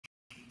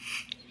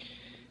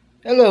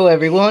Hello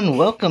everyone,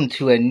 welcome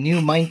to a new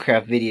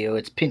Minecraft video.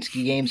 It's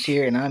Pinski Games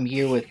here, and I'm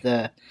here with,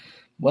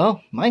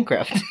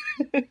 Minecraft.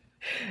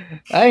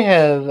 I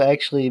have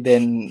actually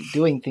been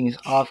doing things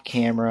off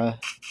camera,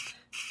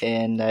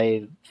 and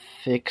I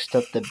fixed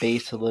up the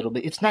base a little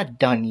bit. It's not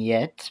done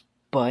yet,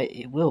 but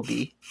it will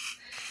be.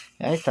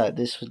 I thought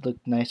this would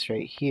look nice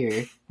right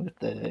here, with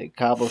the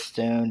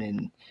cobblestone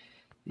and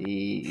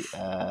the,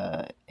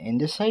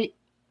 andesite?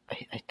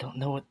 I don't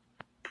know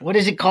what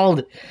is it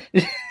called?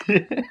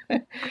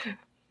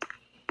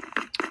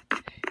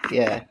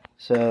 Yeah,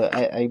 so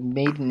I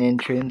made an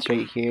entrance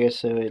right here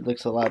so it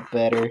looks a lot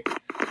better.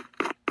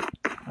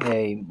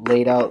 I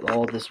laid out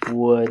all this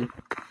wood,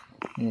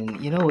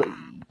 and you know what?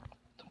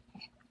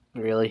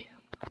 Really,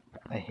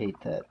 I hate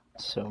that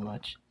so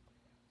much.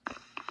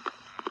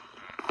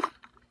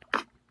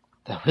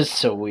 That was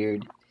so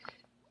weird.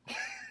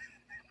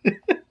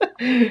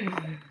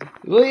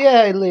 Well,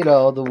 yeah, I laid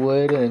all the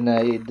wood, and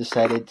I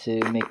decided to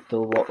make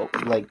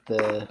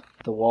the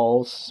the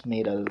walls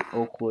made of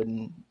oak wood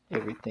and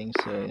everything.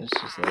 So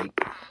it's just like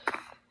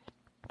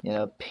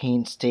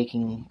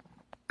painstaking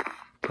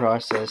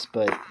process,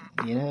 but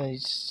you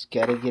just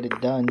gotta get it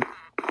done.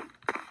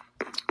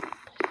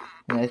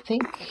 And I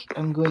think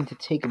I'm going to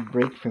take a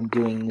break from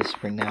doing this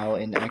for now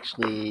and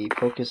actually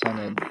focus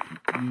on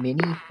a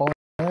mini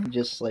farm,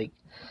 just like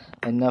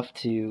enough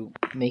to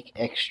make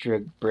extra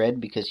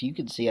bread, because you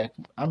can see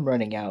I'm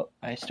running out.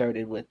 I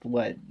started with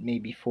what,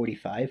 maybe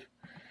 45,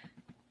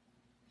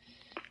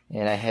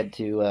 and I had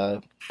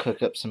to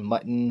cook up some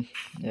mutton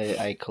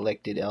I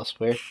collected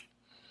elsewhere.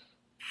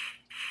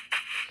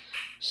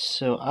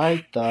 So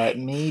I thought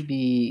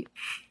maybe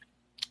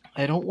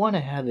I don't want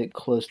to have it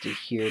close to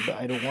here, but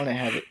I don't want to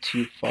have it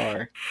too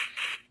far.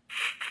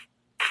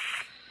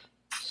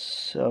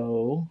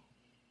 So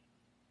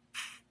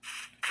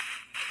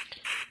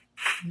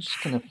I'm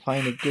just gonna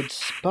find a good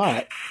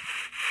spot.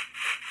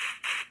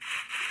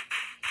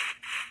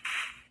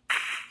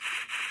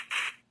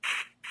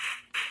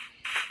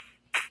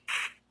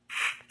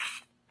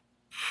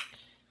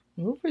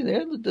 Over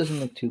there, that doesn't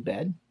look too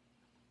bad.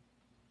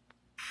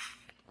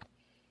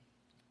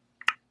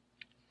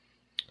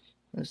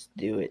 Let's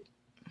do it.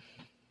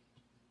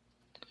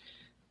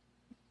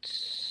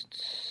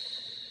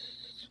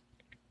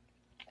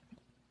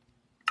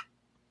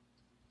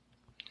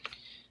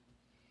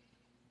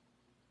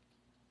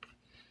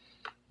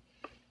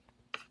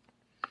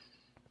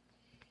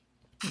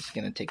 It's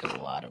gonna take a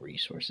lot of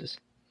resources.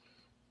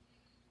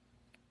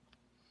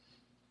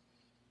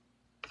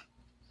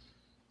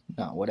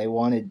 Not what I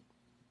wanted.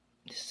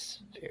 This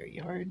is very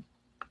hard.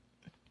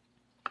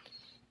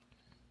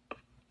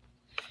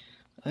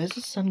 Is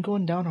the sun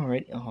going down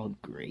already? Oh,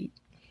 great.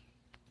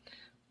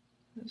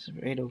 This is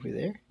right over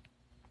there.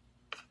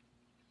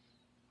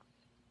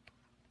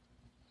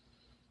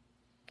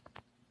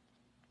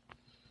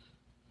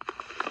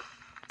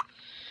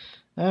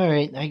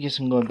 Alright, I guess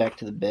I'm going back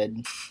to the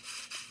bed.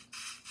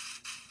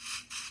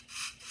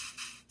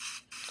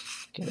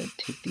 Gotta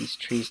take these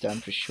trees down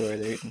for sure.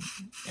 They're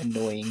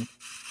annoying.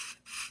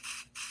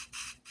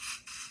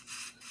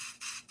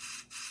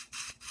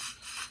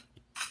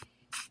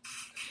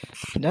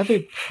 Another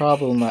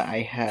problem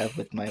I have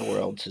with my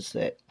worlds is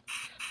that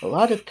a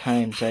lot of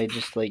times I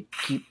just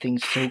keep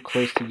things so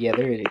close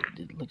together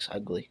it looks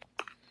ugly.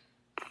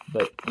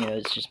 But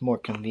it's just more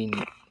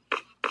convenient.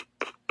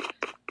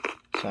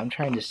 So I'm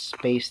trying to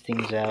space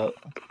things out.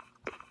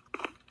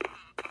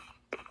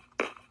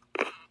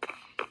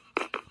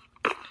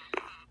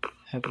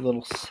 Have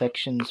little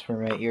sections for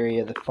my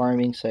area: the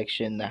farming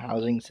section, the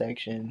housing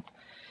section,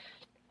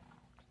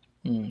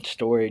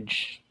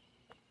 storage,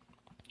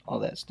 all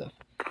that stuff.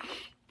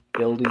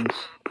 Buildings.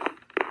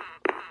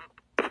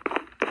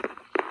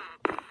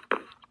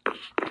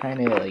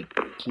 Kind of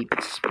keep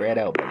it spread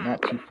out, but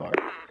not too far.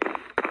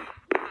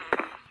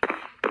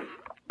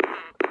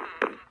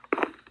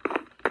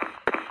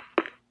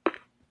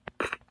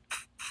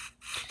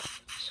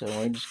 So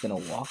we're just gonna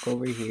walk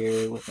over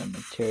here with our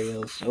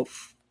materials. Oh,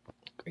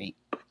 great.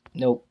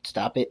 Nope,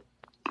 stop it.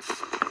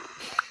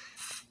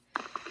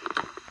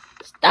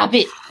 Stop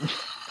it!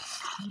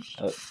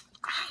 Oh,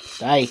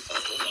 die.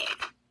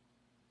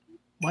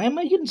 Why am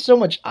I getting so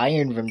much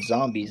iron from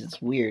zombies?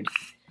 It's weird.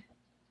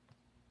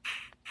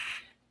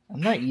 I'm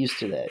not used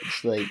to that.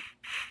 It's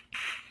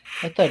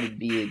I thought it'd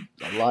be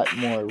a lot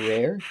more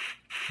rare.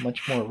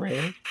 Much more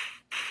rare.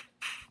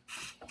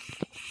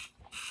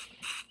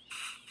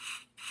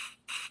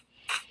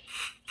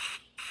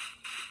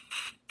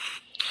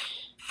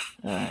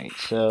 Alright,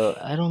 so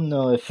I don't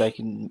know if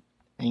I'm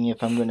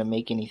going to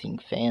make anything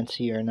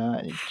fancy or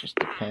not. It just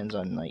depends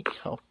on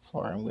how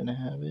far I'm going to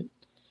have it.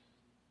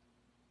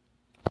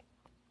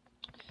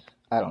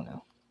 I don't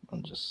know.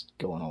 I'm just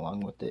going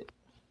along with it.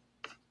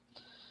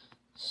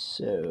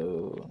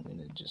 So I'm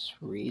going to just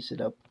raise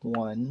it up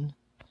one.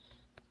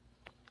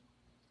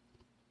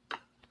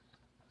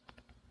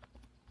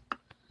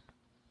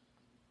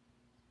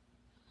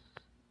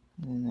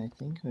 And I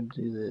think I'll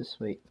do this.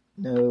 Wait,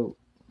 no,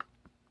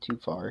 too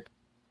far.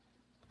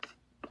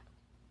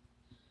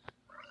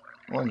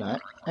 Or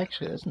not.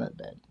 Actually, that's not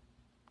bad.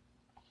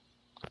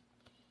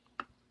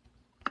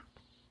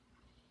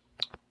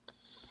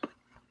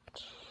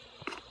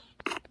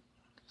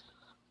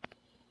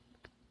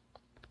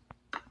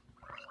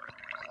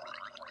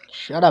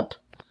 Shut up.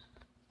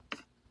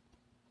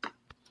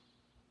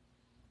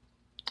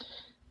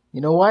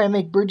 You know why I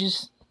make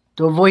bridges?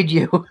 To avoid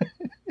you.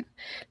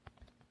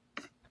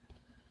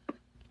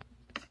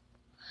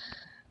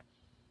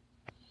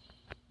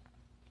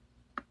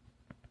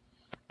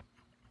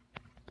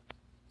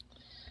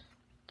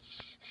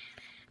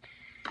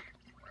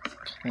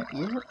 Can't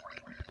use it.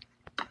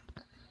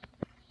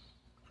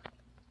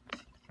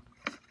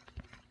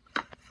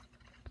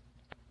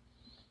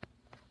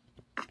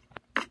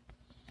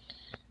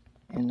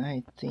 And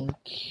I think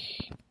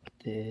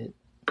that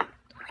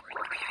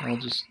I'll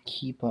just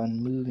keep on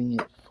moving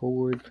it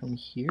forward from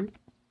here.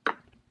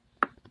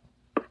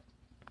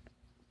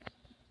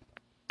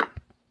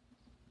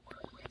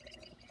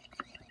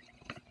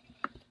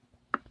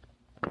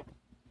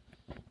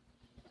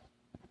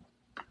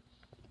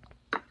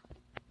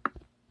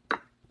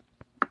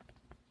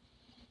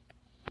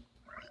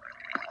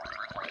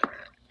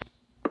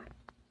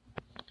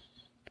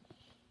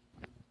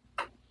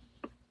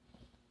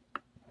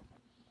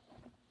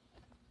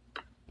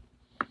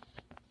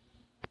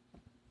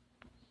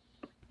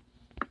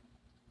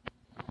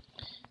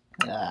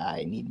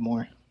 I need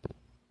more.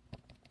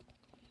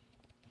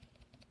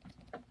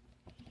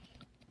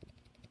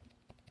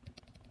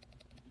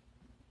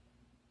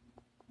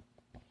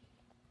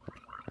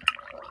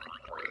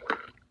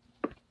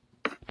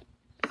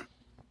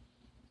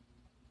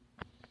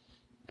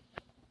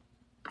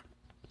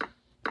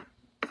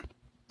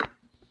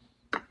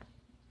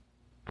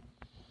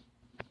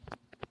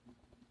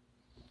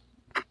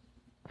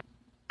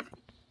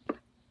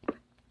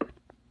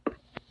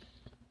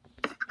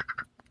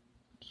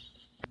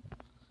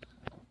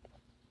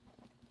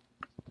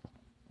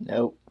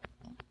 Nope.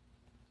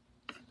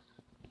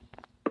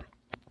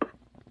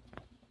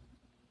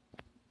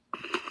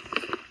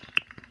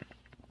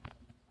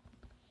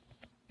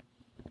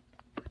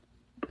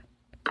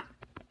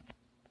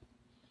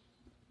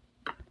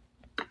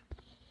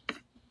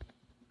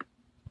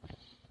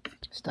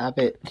 Stop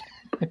it.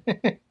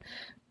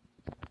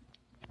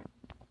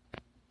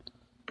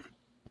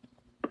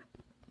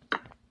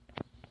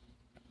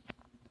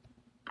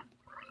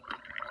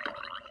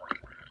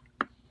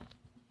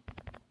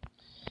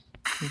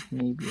 I think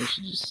maybe I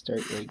should just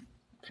start like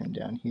from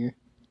down here.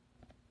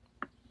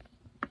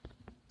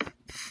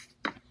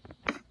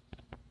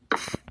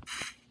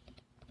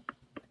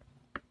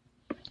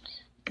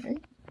 I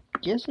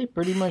guess I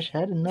pretty much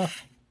had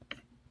enough.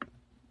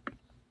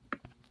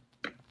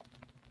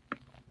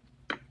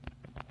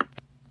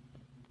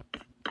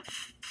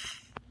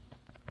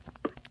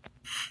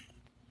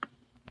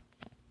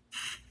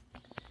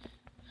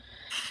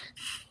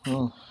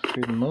 Well,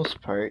 for the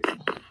most part,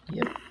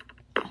 yep.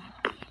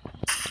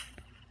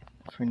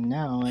 For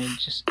now, I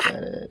just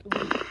gotta,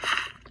 like,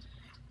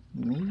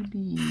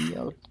 maybe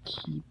I'll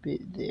keep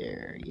it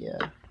there.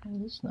 Yeah,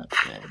 that's not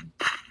bad.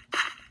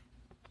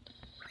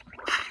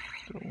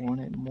 But I want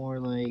it more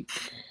like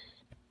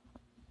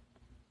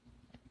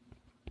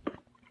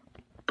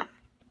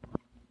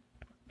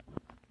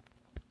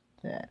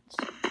that.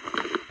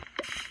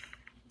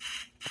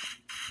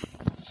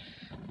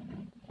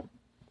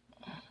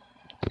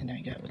 And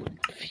I got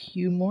a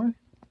few more.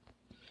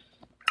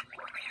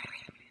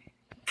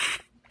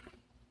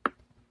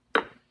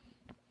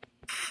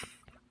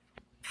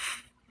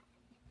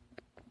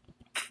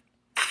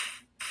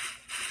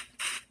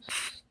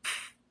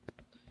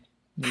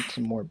 Need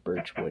some more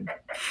birch wood.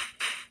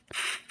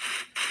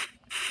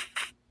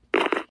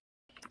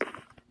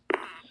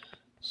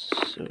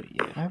 So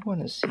yeah, I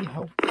want to see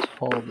how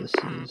tall this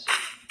is.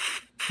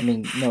 I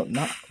mean, no,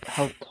 not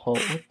how tall.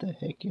 What the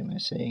heck am I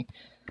saying?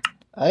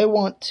 I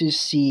want to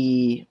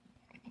see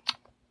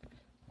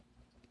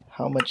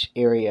how much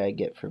area I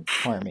get for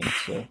farming,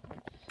 so.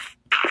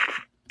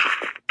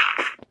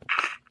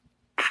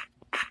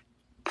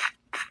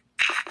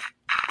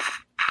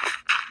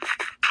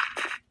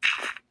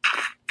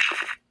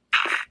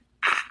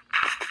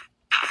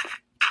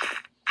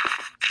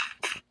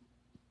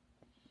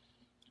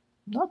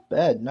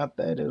 Not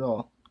bad at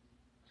all.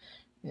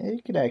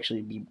 It could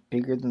actually be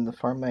bigger than the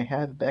farm I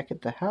have back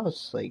at the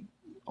house, like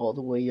all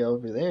the way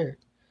over there,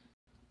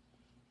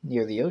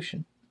 near the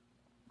ocean.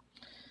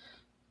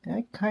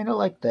 I kind of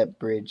like that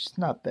bridge. It's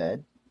not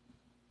bad.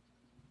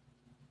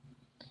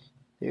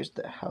 There's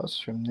the house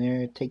from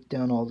there. Take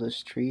down all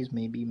those trees,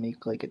 maybe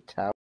make like a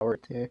tower right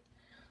there.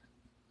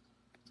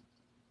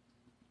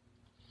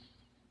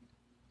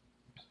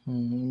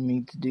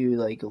 Need to do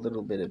like a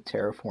little bit of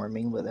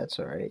terraforming, but that's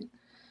alright.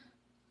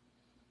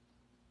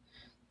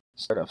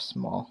 Start off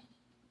small.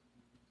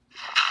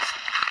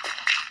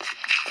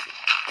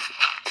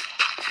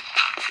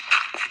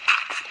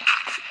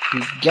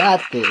 We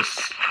got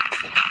this.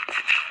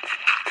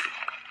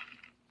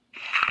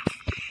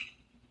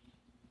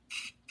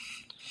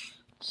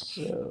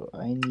 So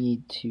I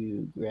need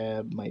to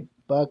grab my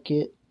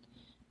bucket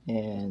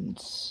and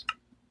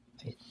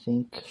I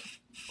think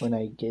when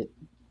I get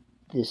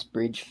this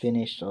bridge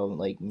finished, I'll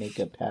like make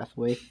a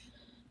pathway.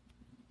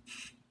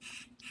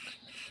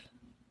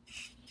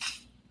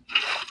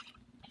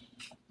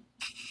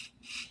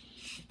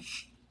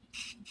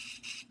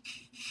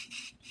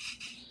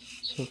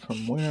 So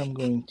from where I'm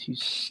going to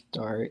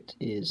start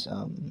is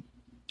I think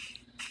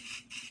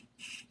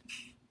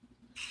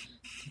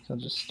I'll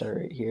just start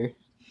right here.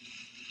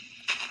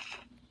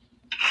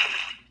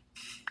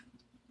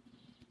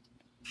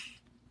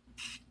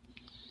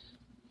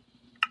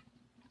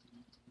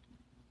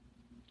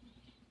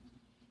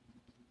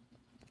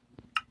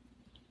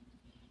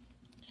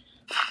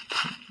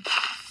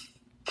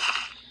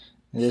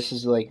 This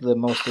is like the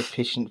most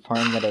efficient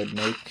farm that I'd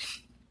make,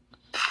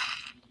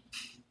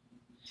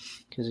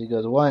 because it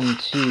goes 1,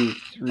 2,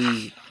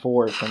 3,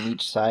 4 from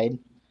each side.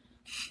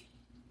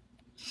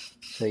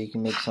 So you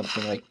can make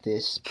something like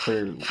this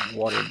per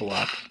water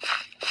block.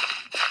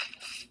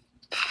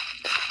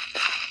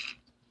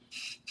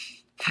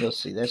 You'll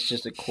see, that's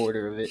just a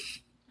quarter of it.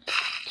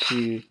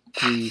 2,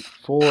 3,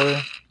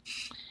 4.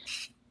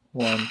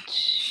 1,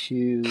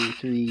 2,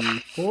 3,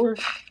 4.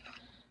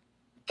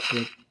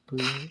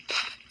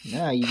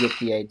 Now you get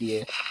the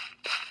idea.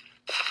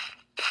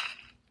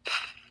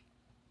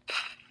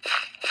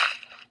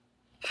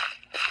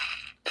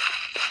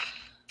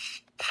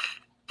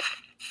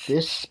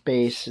 This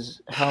space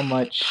is how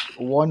much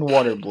one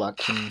water block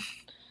can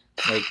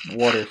like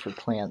water for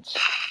plants.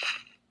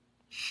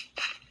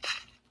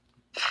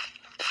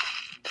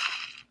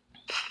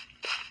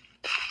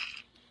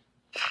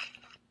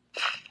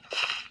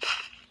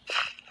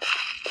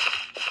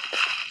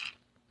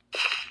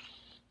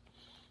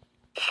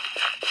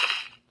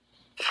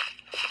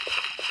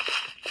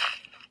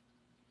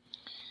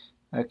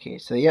 Okay,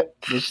 so yep,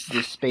 this is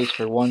the space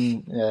for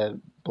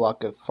one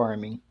block of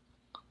farming.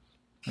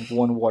 Like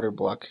one water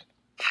block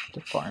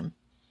to farm.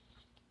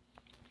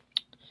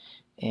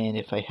 And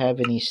if I have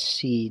any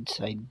seeds,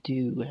 I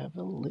do have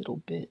a little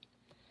bit.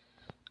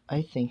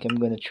 I think I'm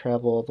going to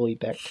travel all the way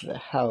back to the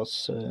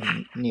house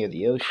near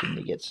the ocean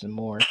to get some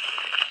more.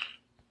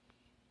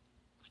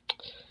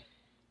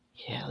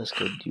 Yeah, let's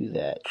go do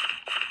that.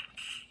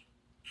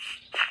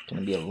 It's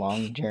going to be a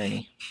long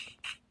journey.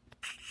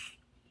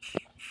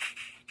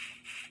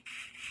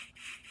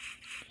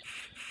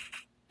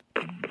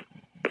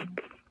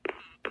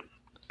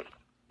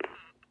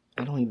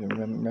 I don't even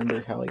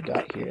remember how I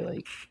got here.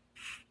 Like,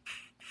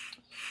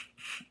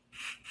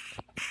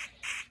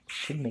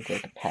 should make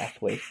like a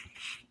pathway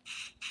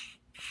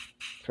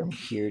from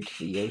here to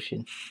the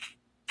ocean.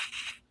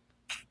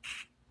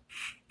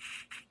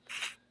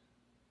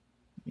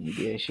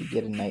 Maybe I should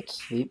get a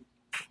night's sleep.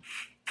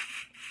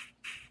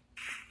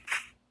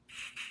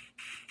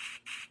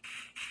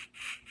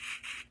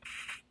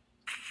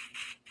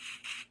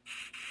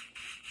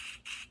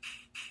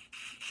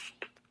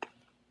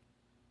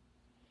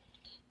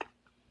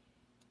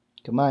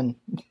 Come on,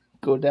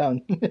 go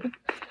down.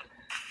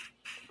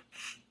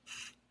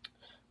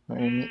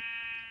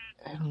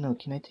 I don't know,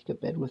 can I take a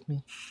bed with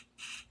me?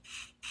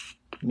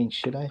 I mean,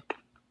 should I?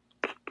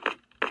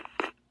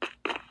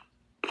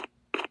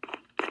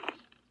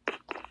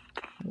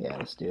 Yeah,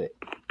 let's do it.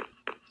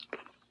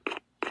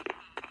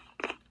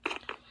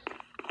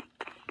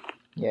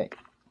 Yeah,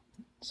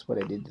 that's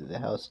what I did to the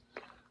house.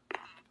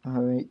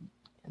 Alright,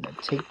 and I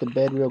take the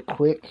bed real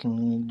quick, and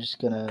I'm just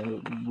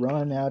gonna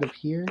run out of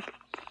here.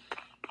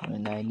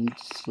 When I need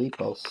to sleep,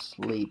 I'll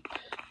sleep.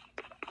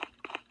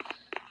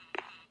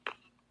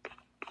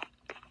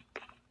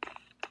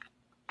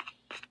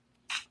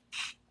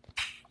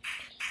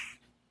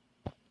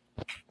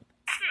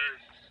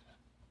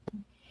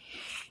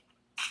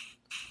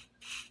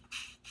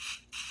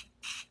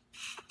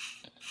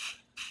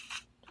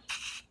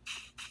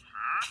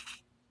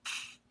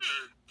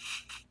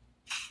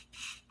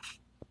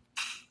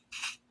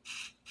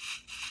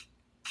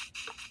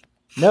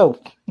 No!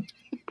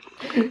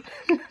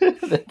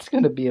 That's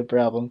gonna be a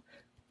problem.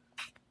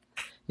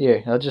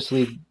 Here, I'll just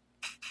leave,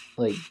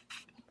 like,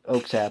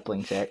 oak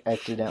saplings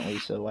accidentally,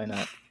 so why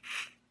not?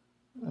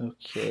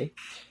 Okay.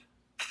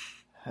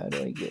 How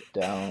do I get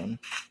down?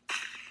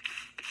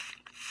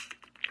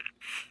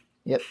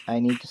 Yep, I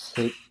need to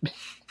sleep.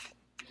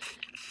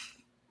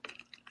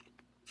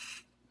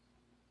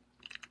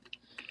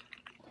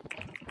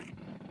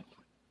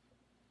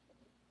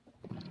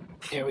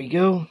 There we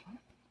go.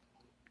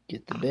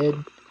 Get the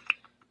bed.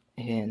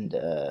 And,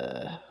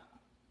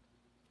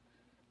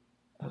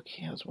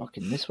 okay, I was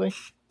walking this way.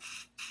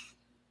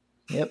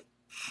 Yep.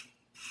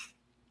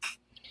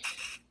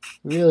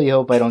 Really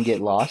hope I don't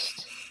get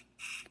lost.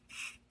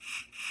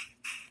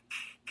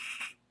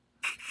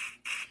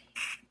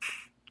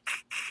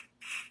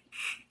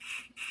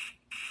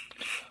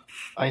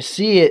 I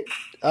see it.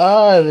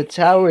 Ah, the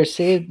tower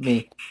saved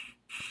me.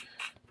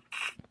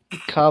 The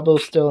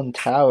cobblestone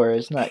tower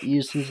is not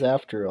useless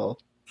after all.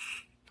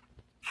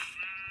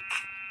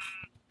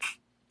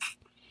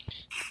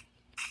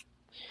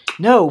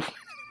 No!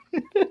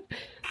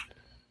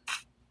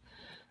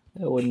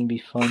 That wouldn't be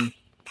fun.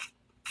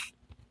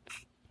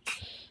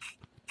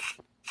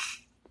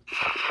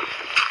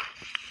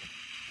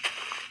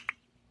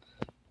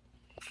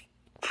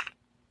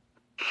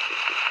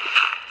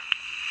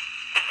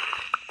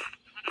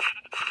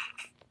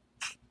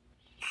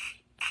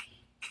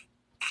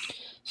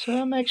 So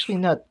I'm actually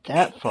not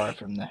that far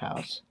from the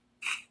house.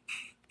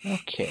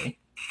 Okay.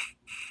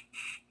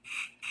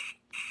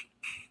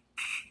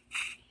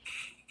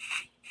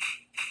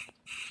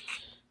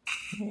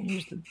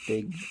 Here's the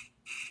big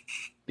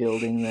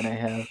building that I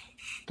have.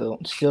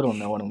 Still don't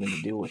know what I'm going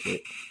to do with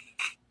it.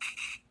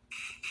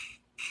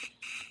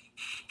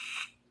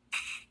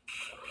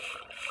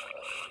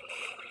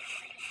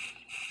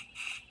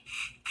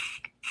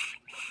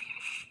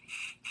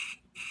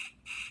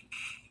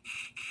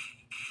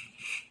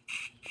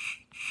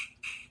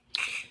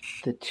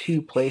 The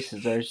two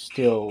places are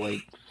still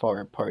like far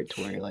apart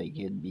to where like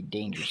it'd be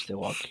dangerous to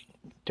walk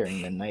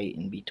during the night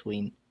in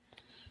between.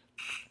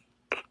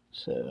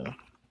 So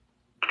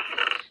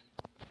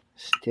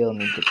still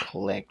need to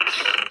collect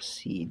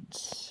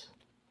seeds.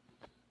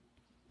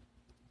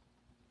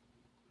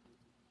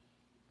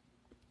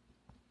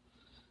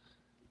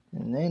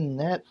 And then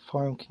that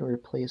farm can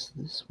replace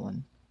this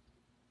one.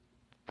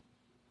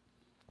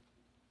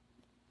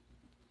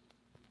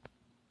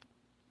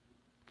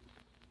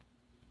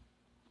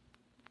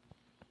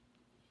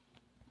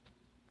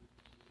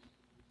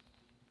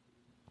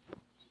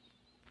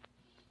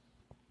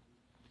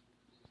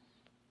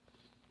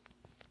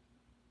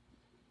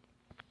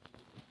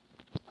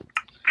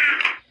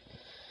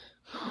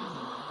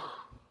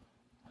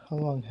 How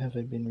long have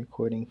I been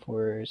recording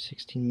for?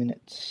 16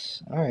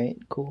 minutes. Alright,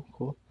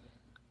 cool.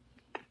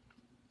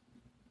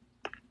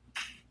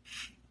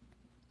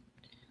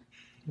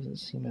 Doesn't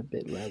seem a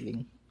bit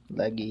laggy.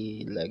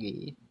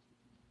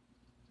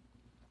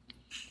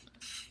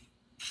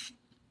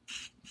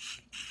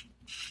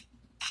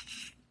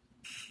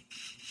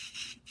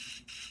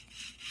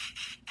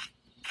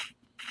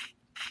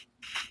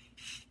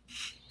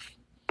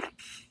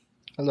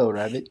 Hello,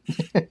 rabbit.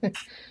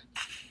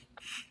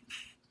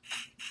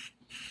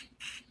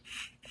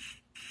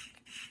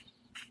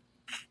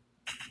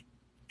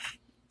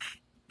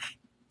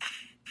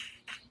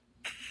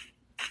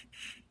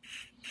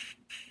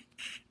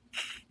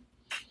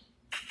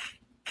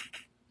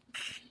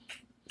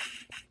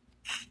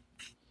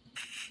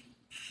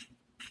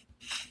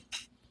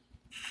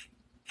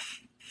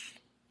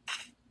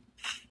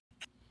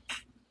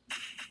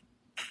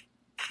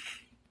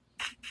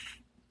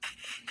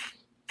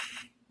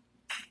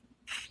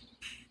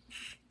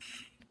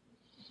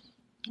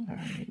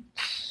 Alright.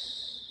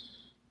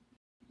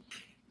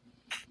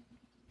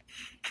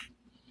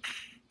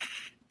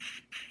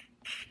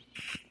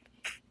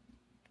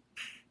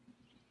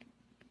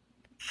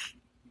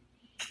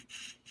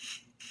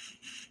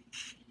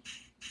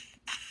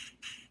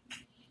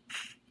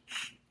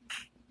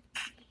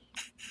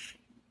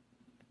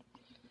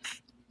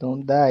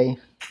 Don't die.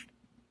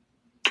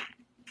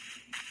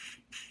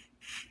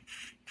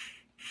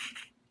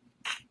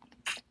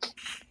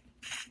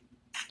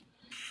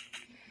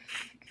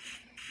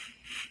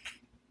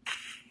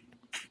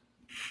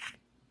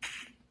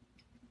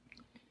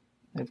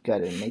 I've got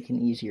to make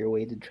an easier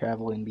way to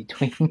travel in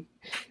between.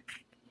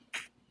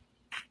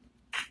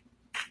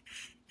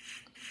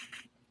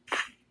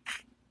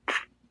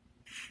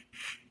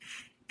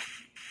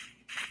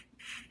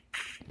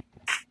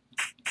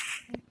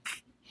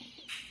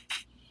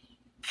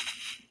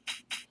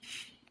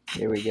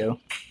 There we go.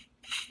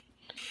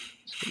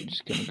 So we're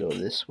just gonna go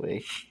this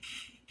way.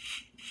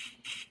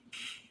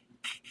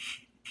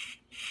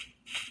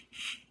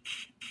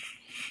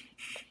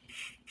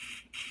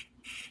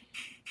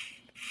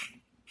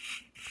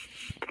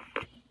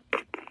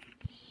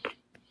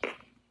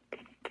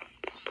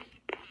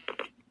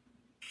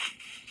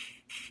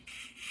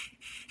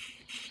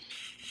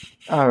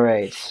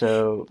 Alright,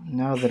 so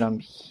now that I'm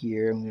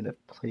here, I'm going to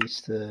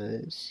place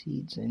the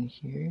seeds in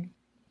here.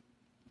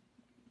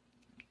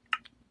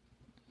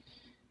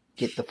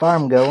 Get the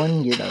farm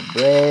going, get our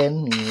bread,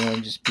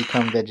 and just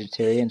become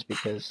vegetarians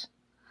because,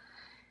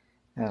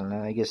 I don't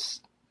know, I guess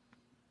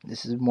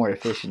this is more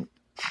efficient.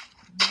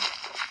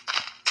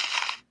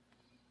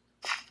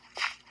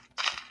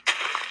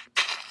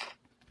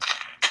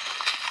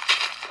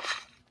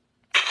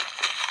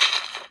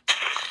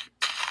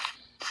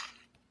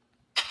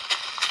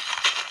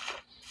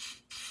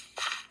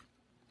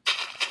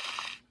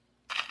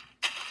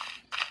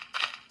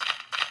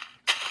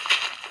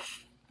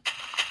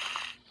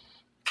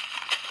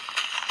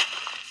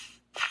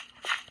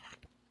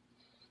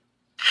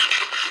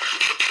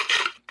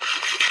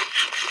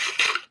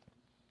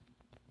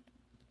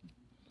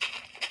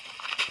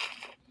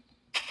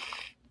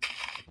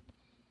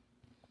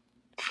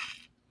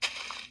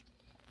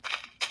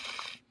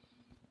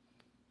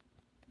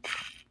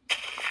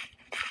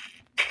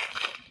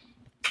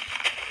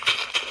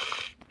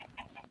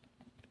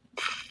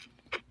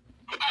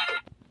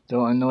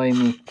 Don't annoy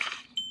me,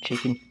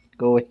 chicken.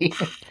 Go away.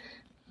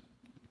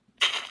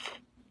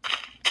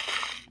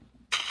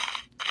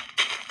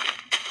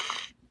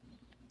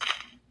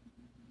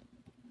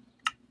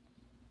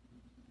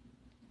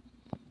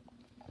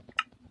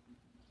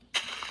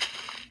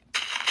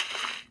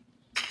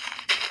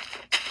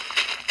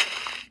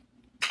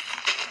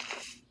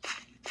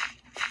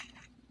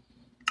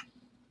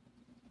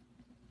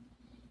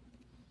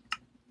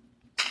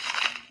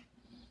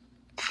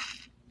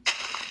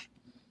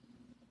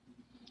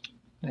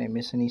 Did I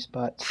miss any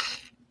spots?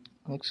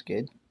 Looks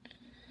good.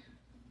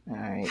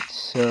 Alright,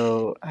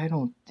 so I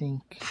don't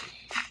think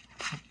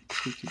I'll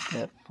take it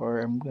that far.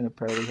 I'm gonna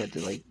probably have to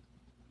like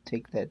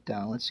take that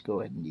down. Let's go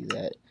ahead and do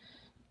that.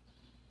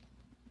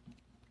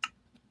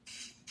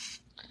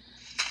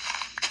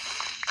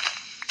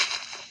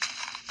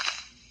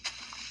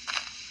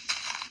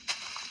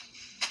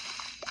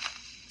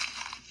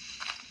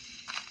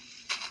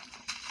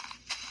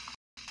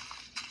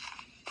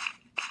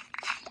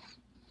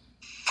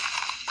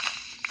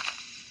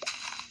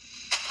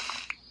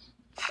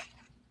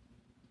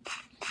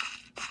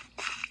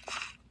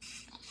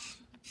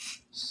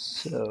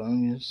 So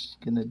I'm just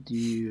gonna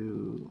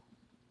do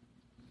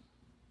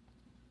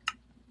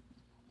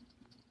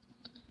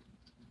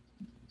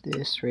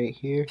this right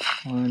here.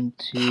 1,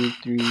 2,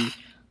 3,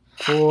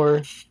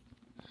 4.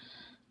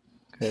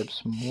 Grab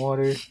some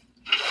water.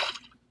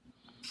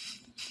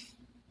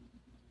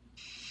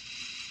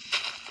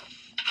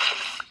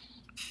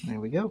 There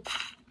we go.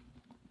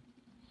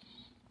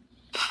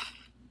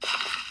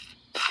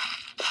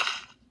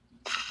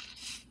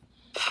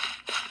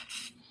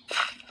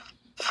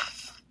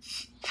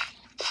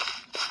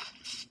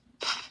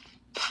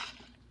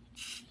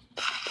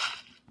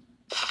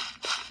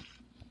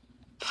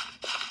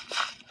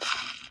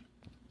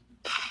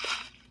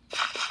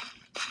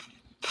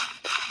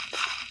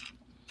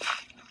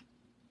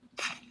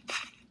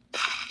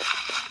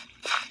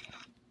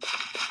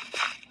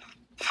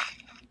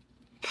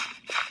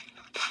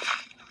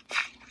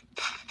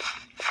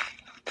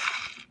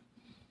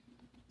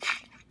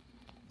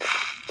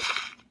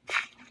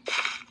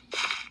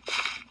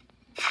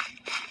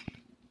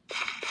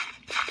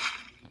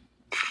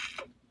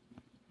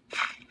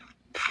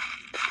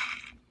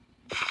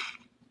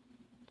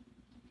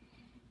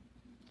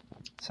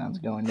 Sounds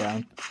going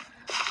down.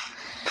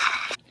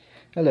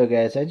 Hello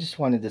guys, I just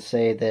wanted to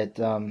say that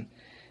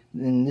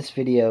in this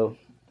video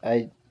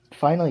I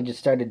finally just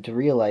started to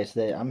realize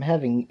that I'm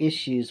having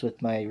issues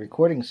with my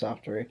recording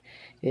software.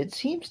 It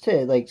seems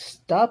to like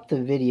stop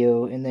the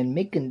video and then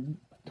make a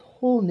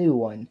whole new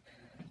one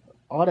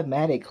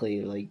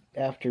automatically, like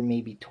after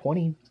maybe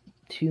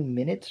 22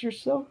 minutes or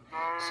so.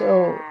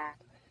 So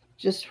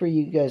just for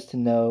you guys to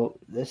know,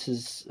 this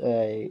is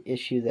a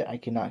issue that I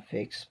cannot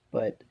fix,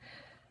 but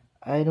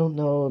I don't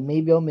know,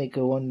 maybe I'll make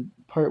a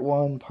part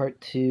 1, part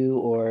 2,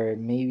 or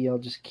maybe I'll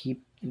just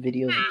keep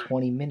videos at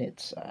 20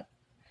 minutes.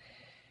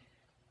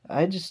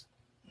 I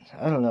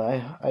don't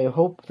know. I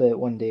hope that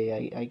one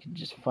day I can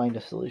just find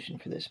a solution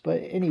for this.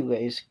 But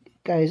anyways,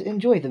 guys,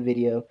 enjoy the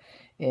video,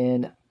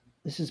 and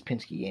this is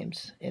Pinski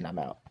Games, and I'm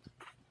out.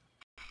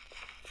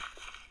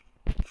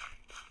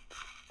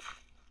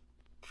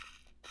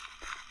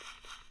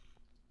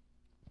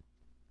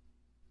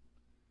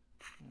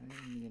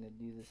 I'm gonna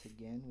do this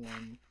again.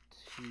 1,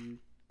 2,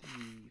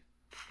 3,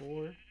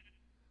 4.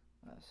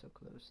 So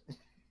close.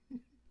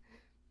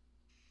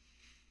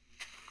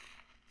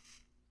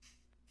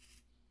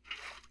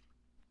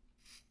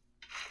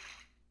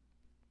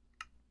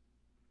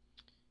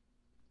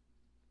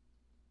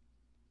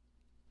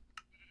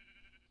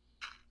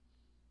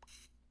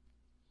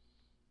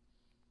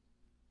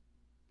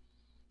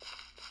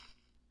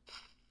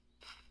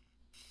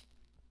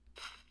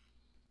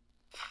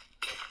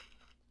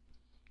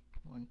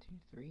 1, 2,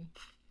 3.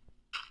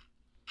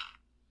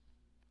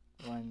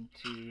 1,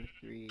 2,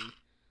 3,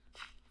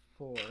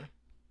 4. And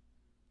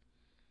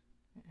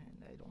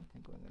I don't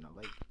think I'm gonna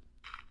like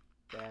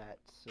that,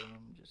 so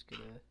I'm just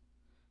gonna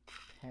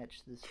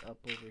patch this up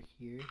over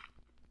here.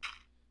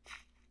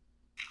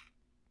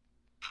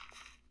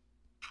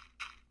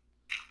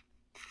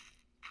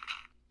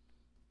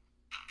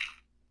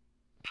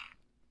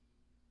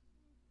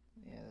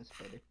 Yeah, that's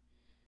better.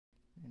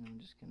 And I'm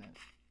just gonna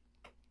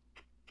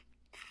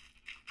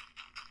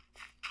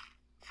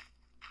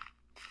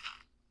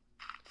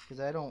because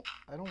I don't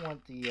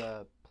want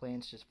the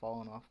plants just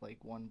falling off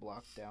like one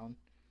block down.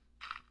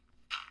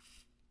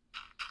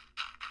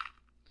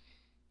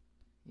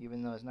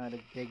 Even though it's not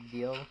a big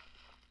deal,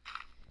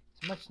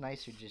 it's much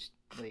nicer just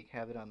like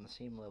have it on the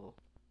same level.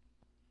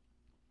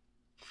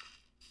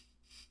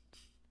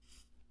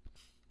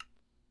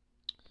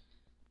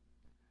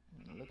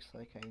 And it looks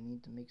like I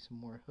need to make some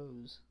more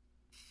hose.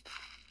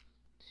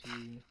 2,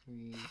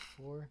 3,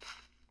 4.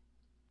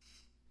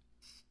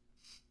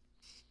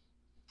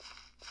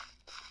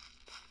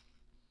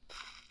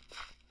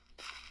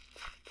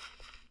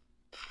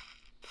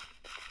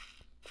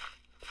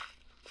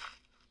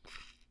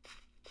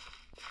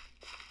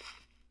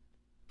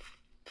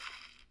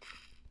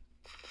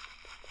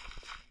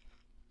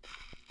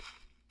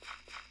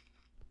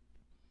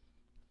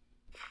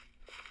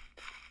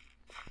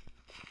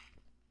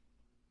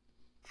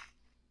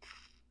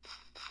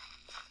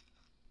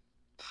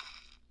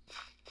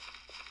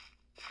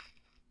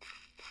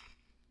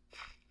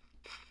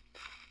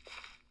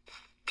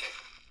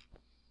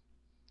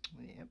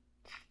 Yep.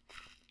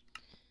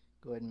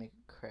 Go ahead and make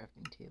a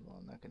crafting table.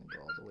 I'm not going to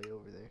go all the way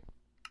over there.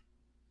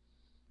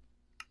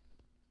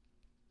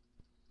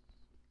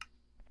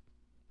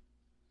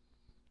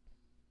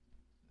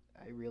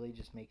 I really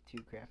just make 2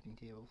 crafting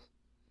tables?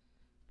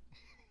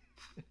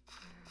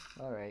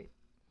 Alright.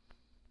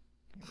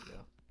 Here we go.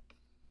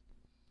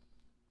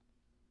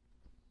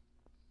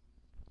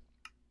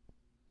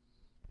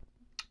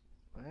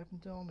 What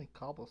happened to all my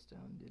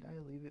cobblestone? Did I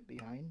leave it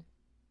behind?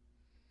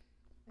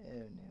 Oh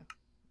no.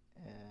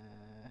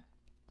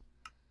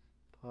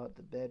 Pull out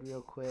the bed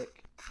real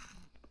quick.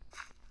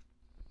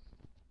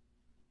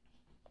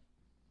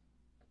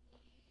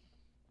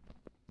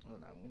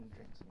 Hold on, I'm gonna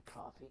drink some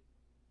coffee.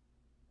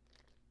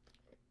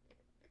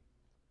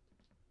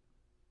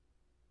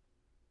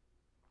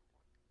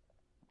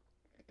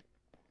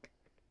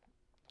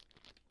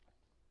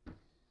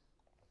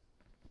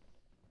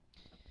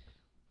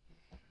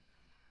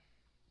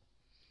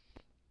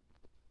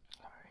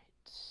 Alright.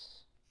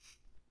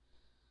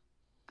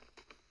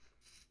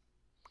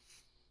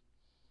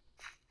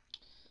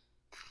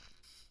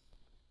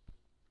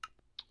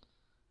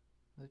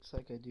 Looks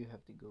like I do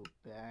have to go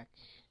back.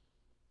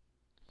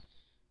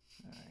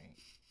 Alright.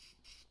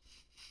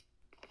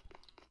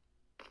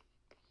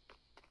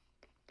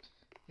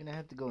 Gonna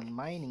have to go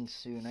mining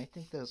soon. I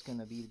think that's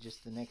gonna be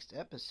just the next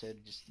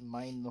episode. Just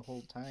mine the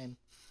whole time.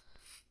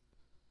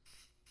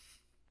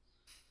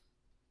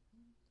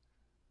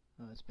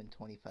 Oh, it's been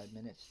 25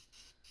 minutes.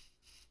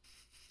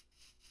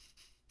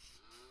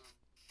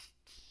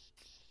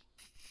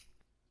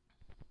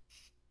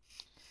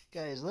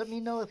 Guys, let me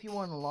know if you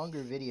want a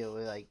longer video,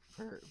 like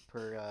per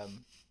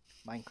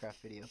Minecraft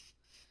video,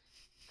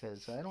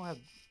 because I don't have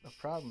a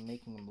problem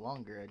making them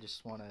longer. I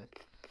just want to,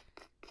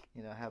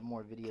 you know, have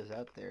more videos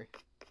out there.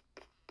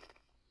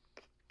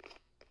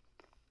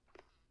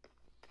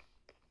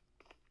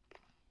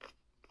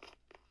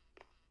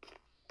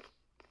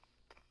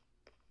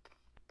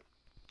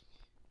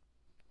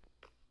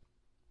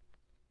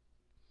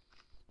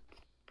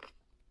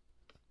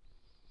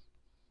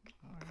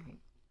 All right.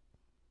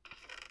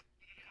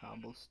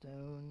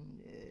 Cobblestone.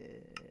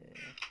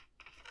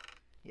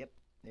 Yep,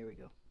 there we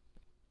go.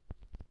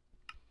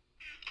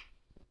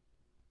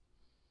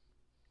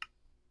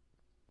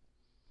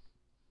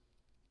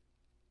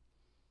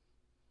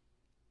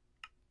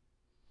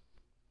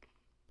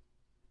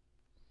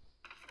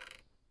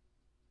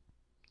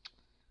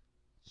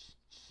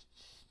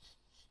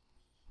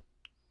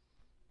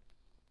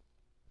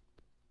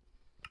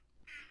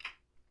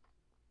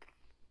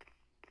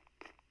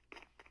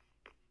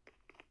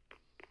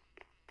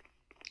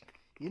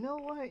 You know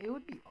what? It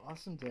would be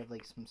awesome to have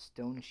like some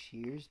stone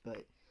shears,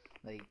 but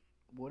like,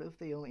 what if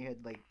they only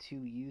had like 2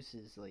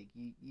 uses? Like,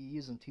 you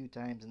use them 2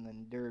 times and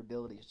then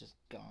durability is just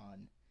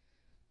gone.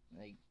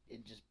 Like,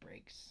 it just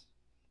breaks,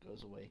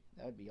 goes away.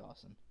 That would be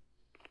awesome.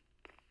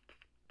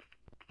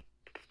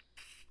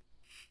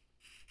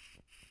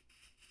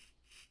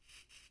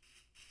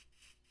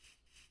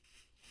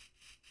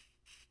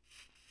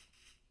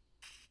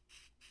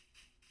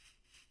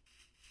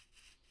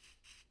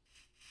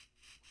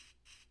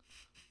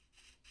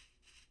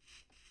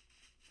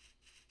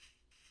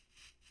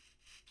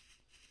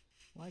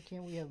 Why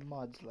can't we have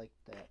mods like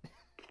that?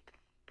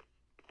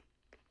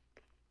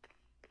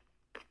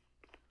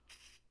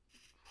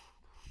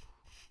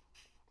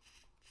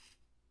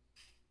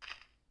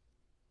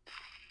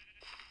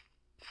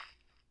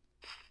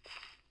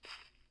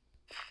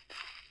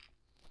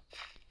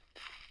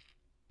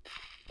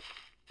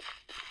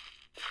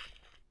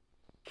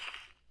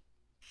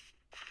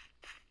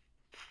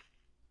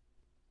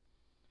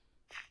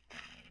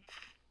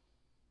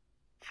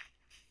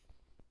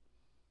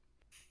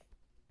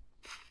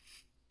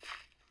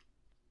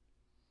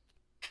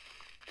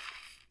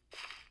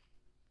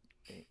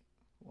 Okay,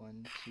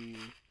 1, 2,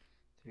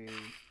 3,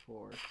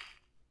 4.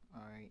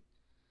 Alright,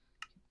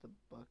 get the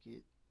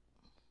bucket.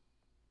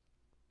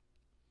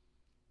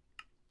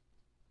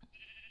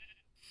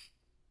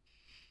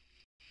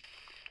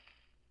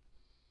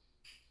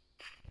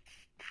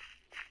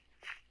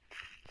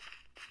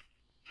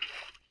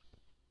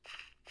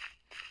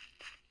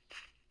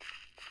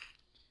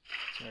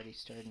 It's already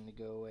starting to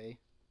go away.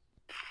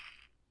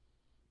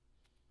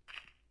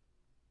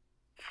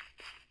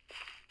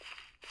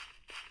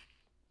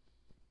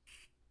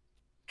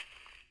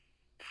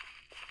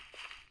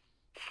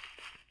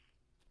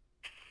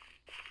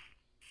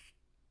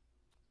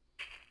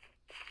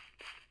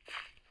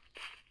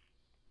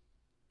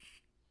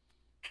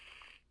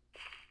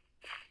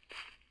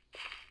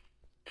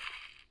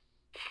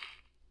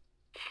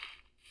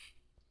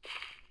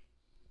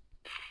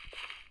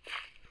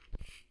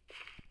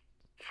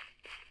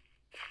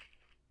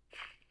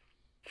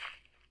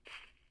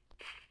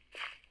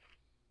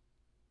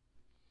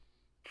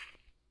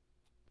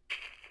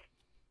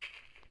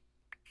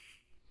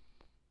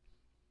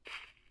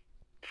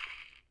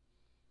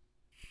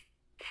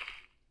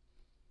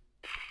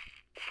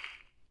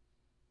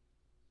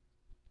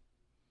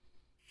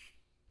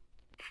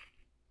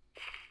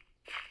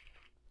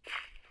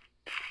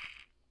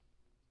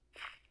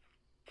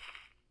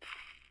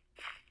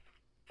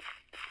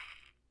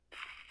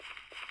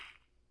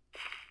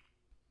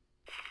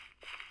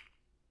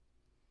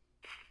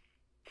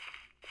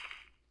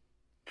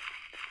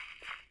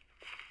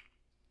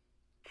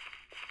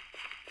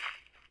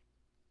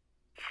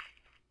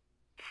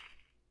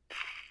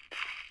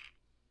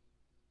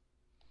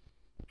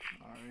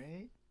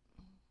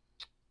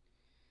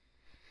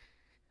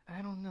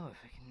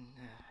 if I can.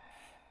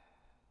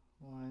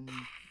 1,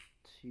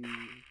 2,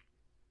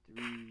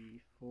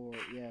 3, 4.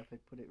 Yeah, if I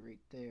put it right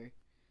there.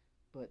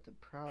 But the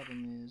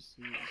problem is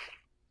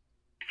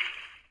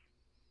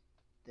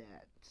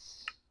that.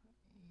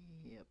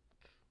 Yep.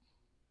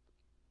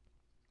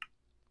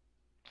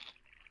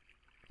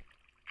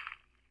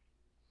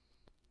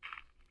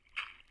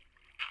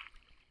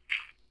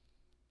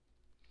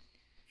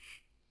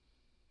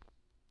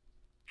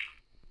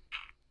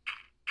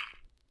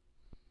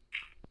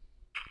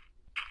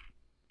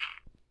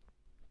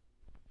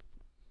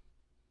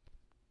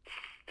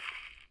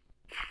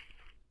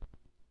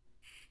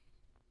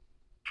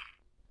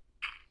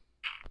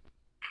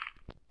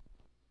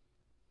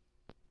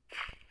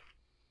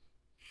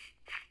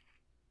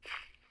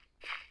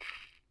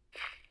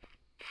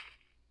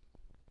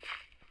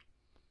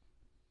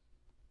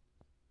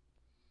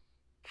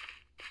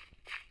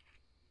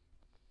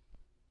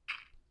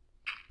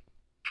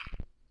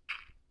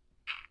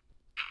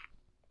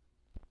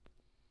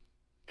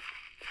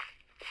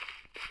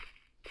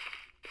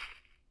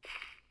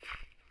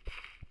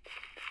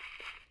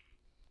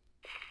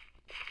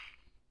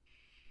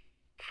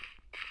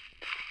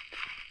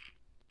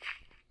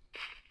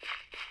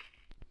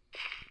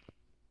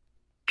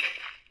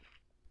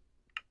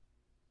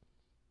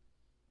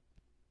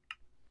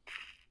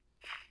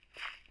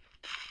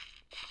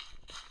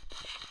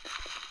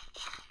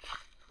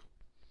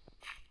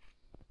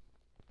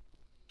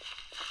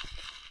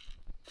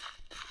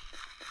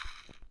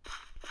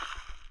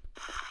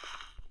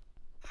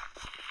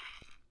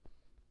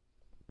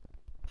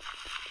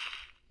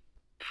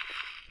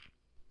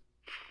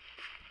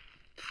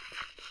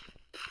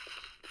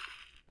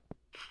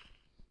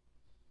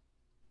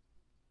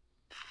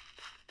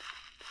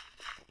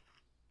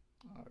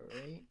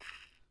 Alright.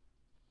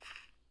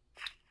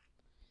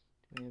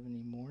 Do we have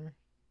any more?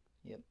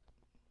 Yep.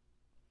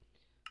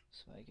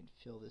 So I can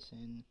fill this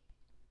in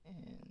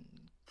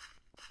and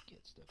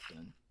get stuff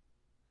done.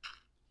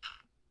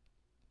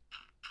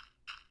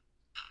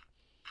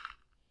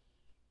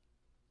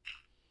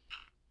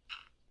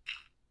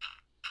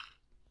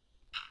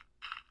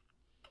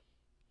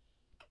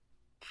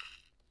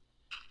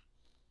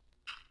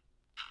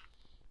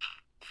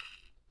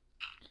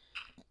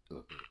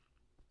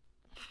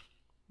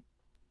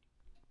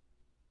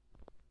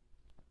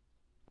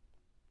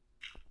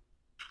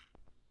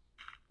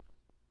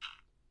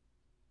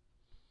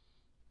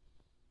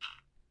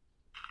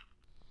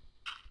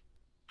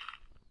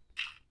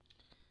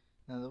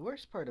 Now the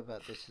worst part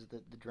about this is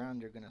that the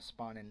drowned are gonna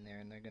spawn in there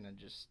and they're gonna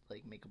just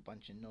like make a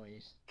bunch of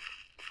noise.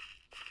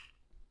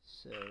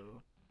 So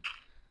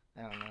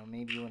I don't know,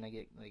 maybe when I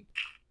get like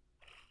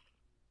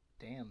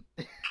damn.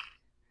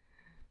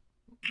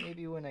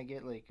 Maybe when I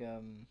get like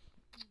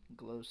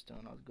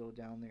glowstone, I'll go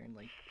down there and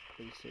like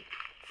place it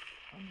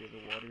under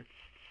the water.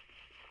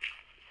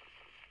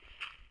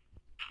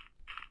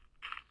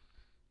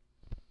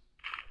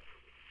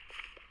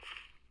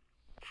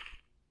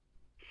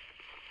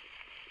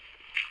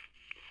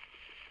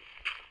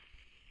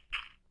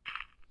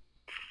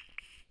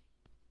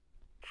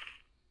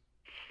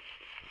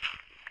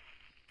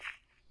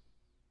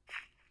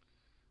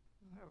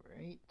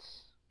 Alright.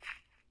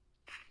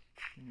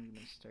 I'm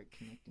gonna start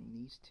connecting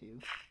these two.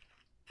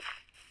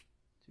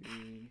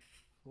 3,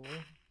 4.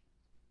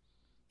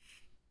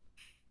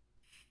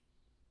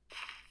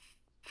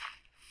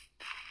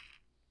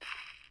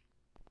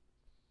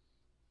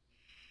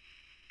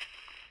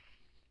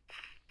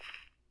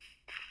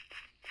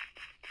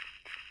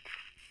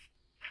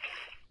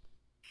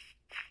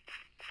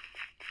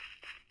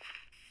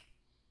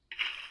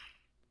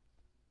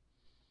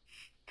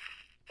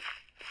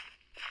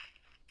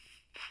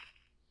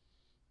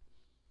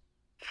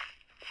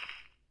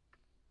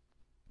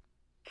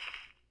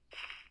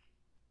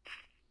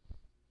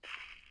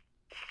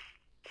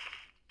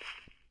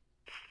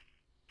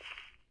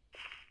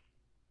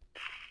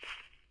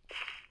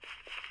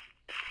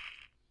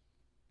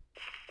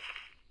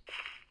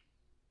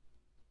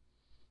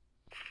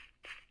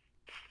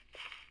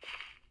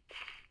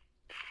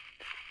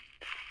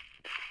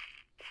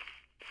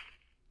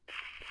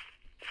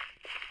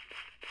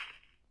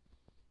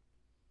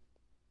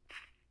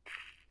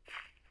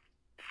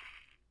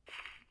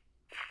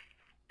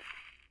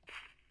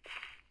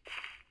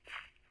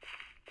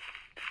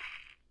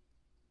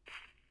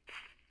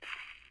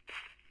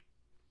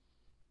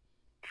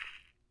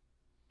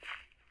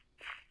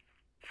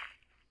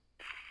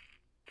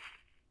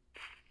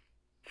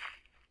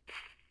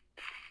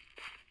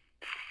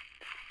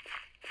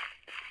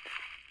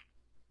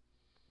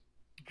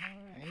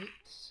 Alright,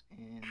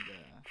 and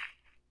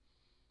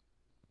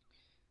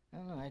I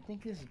don't know, I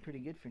think this is pretty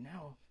good for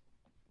now.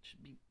 It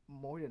should be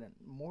more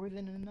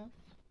than enough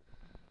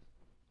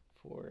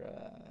for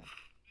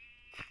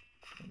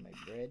my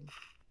bread.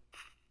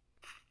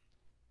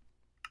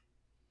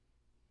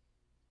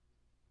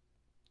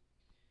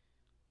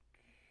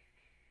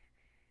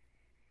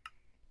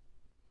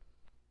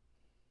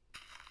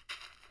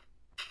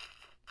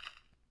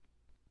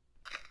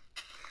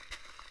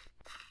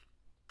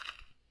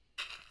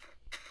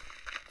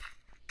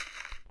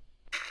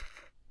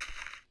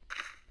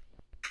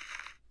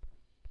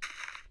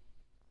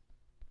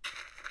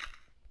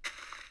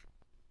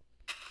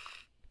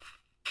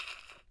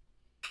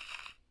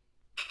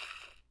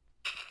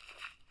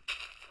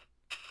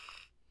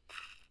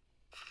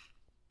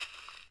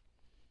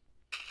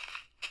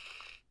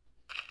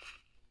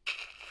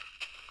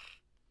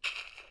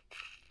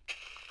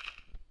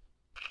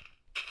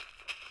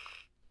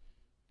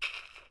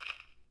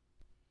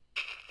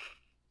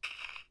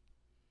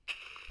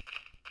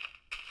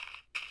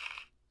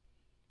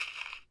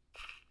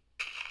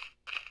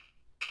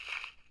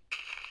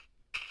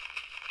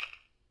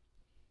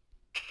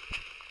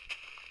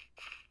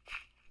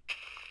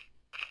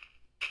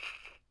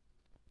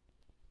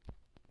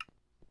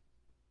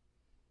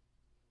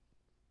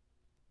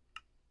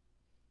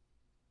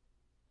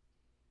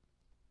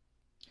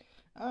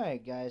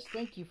 Alright, guys,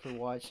 thank you for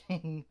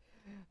watching.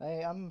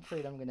 I'm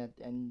afraid I'm gonna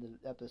end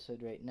the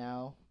episode right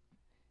now,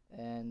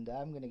 and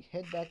I'm gonna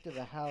head back to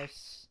the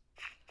house.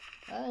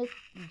 I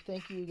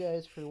thank you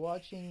guys for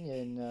watching,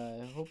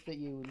 and hope that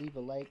you leave a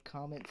like,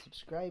 comment,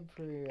 subscribe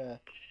for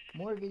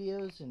more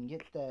videos, and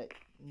get that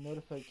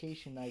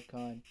notification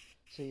icon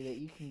so that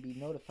you can be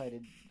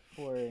notified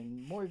for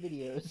more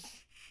videos.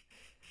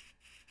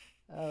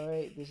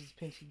 Alright, this is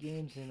Pinski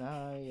Games, and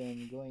I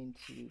am going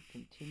to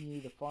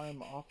continue the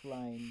farm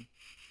offline.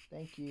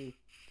 Thank you.